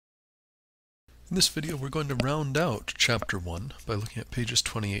In this video we're going to round out Chapter 1 by looking at pages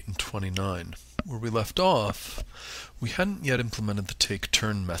 28 and 29. Where we left off, we hadn't yet implemented the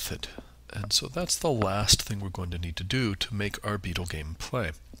takeTurn method, and so that's the last thing we're going to need to do to make our Beetle game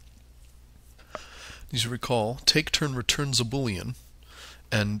play. As you recall, takeTurn returns a boolean,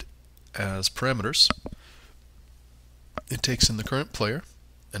 and as parameters, it takes in the current player,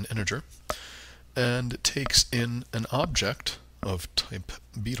 an integer, and it takes in an object of type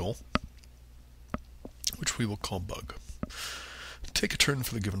Beetle, which we will call bug. Take a turn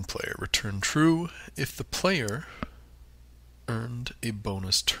for the given player. Return true if the player earned a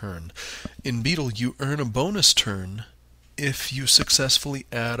bonus turn. In Beetle, you earn a bonus turn if you successfully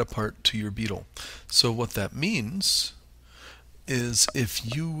add a part to your Beetle. So what that means is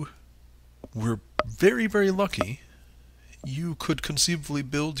if you were very, very lucky, you could conceivably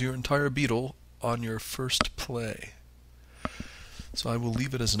build your entire Beetle on your first play. So I will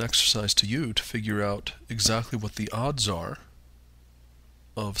leave it as an exercise to you to figure out exactly what the odds are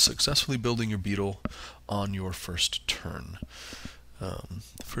of successfully building your Beetle on your first turn. The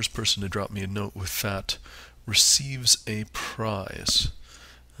first person to drop me a note with that receives a prize,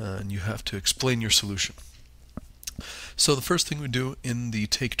 and you have to explain your solution. So the first thing we do in the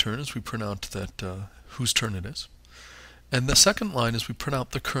take turn is we print out that whose turn it is, and the second line is we print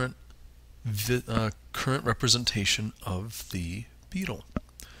out the current representation of the Beetle.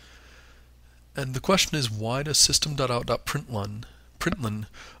 And the question is, why does system.out.println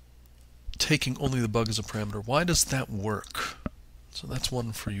taking only the bug as a parameter, why does that work? So that's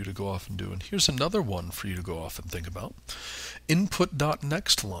one for you to go off and do. And here's another one for you to go off and think about.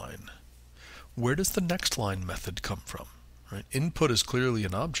 Input.nextLine. Where does the nextLine method come from? Right? Input is clearly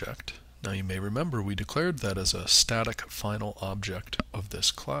an object. Now you may remember we declared that as a static final object of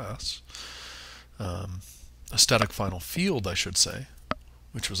this class. A static final field, I should say,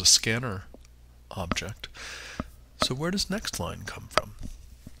 which was a scanner object. So where does nextLine come from?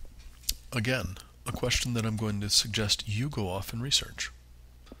 Again, a question that I'm going to suggest you go off and research.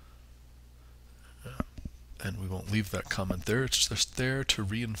 And we won't leave that comment there, it's just there to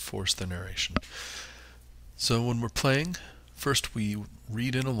reinforce the narration. So when we're playing, first we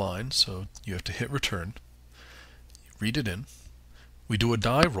read in a line, so you have to hit return, read it in, we do a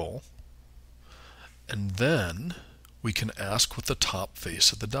die roll, and then we can ask what the top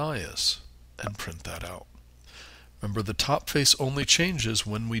face of the die is and print that out. Remember, the top face only changes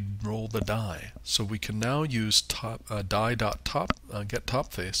when we roll the die, so we can now use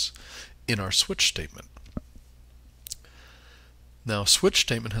die.getTopFace in our switch statement. Now, switch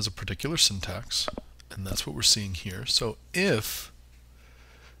statement has a particular syntax, and that's what we're seeing here. So if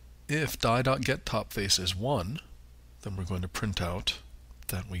die.getTopFace is 1, then we're going to print out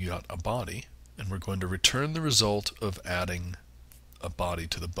that we got a body, and we're going to return the result of adding a body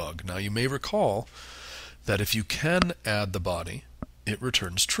to the bug. Now you may recall that if you can add the body, it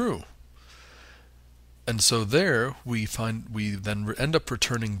returns true. And so there we then end up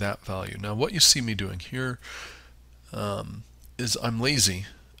returning that value. Now what you see me doing here is I'm lazy,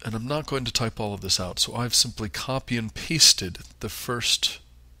 and I'm not going to type all of this out, so I've simply copy and pasted the first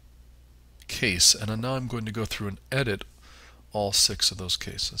case, and now I'm going to go through and edit all 6 of those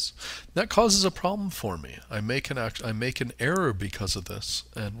cases. That causes a problem for me. I make an error because of this,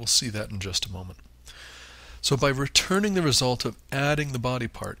 and we'll see that in just a moment. So by returning the result of adding the body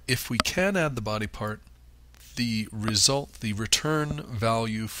part, if we can add the body part, the return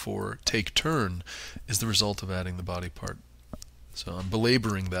value for take turn is the result of adding the body part. So I'm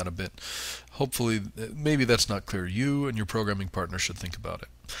belaboring that a bit. Hopefully, maybe that's not clear. You and your programming partner should think about it.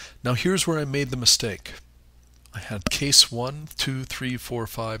 Now here's where I made the mistake. I had case 1, 2, 3, 4,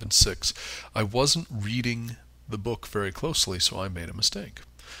 5, and 6. I wasn't reading the book very closely, so I made a mistake.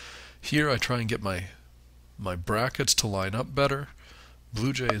 Here I try and get my brackets to line up better.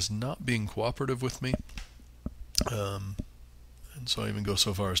 BlueJ is not being cooperative with me. And so I even go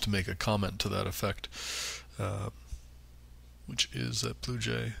so far as to make a comment to that effect, which is that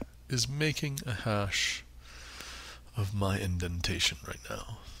BlueJ is making a hash of my indentation right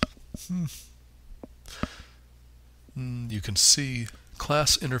now. You can see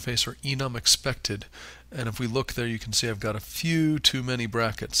class interface or enum expected, and if we look there you can see I've got a few too many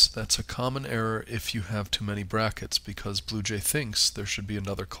brackets. That's a common error if you have too many brackets, because BlueJ thinks there should be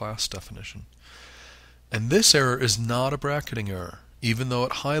another class definition. And this error is not a bracketing error, even though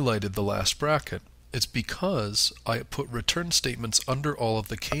it highlighted the last bracket. It's because I put return statements under all of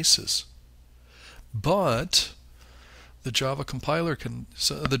the cases. But the Java compiler can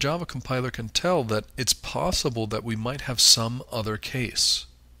tell that it's possible that we might have some other case,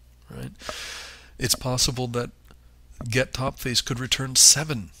 right? It's possible that getTopFace could return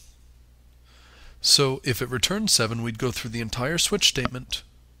 7. So if it returned 7, we'd go through the entire switch statement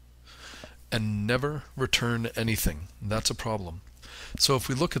and never return anything. That's a problem. So if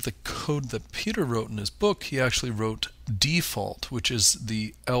we look at the code that Peter wrote in his book, he actually wrote default, which is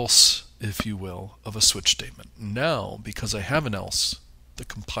the else, if you will, of a switch statement. Now, because I have an else, the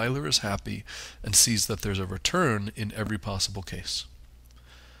compiler is happy and sees that there's a return in every possible case.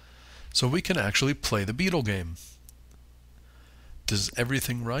 So we can actually play the Beetle game. Does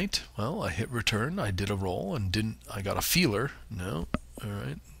everything right? Well, I hit return, I did a roll, and I got a feeler. No.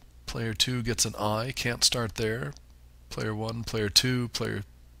 Alright. Player 2 gets an I, can't start there. Player 1, player 2, player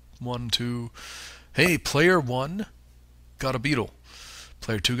 1, 2. Hey, player 1 got a Beetle.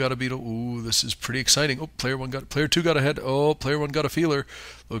 Player 2 got a Beetle. Ooh, this is pretty exciting. Oh, player 2 got a head. Oh, player 1 got a feeler.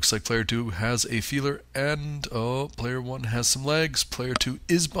 Looks like player 2 has a feeler, and oh, player 1 has some legs. Player 2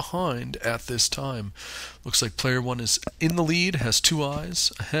 is behind at this time. Looks like player 1 is in the lead, has 2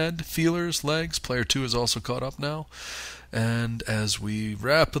 eyes, a head, feelers, legs. Player 2 is also caught up now. And as we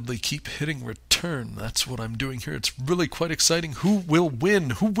rapidly keep hitting return, that's what I'm doing here. It's really quite exciting. Who will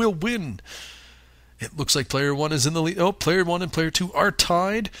win? Who will win? It looks like player 1 is in the lead. Oh, player 1 and player 2 are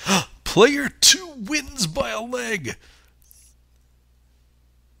tied. Player 2 wins by a leg.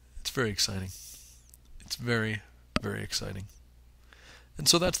 It's very exciting. It's very, very exciting. And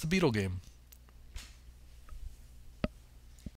so that's the Beetle game.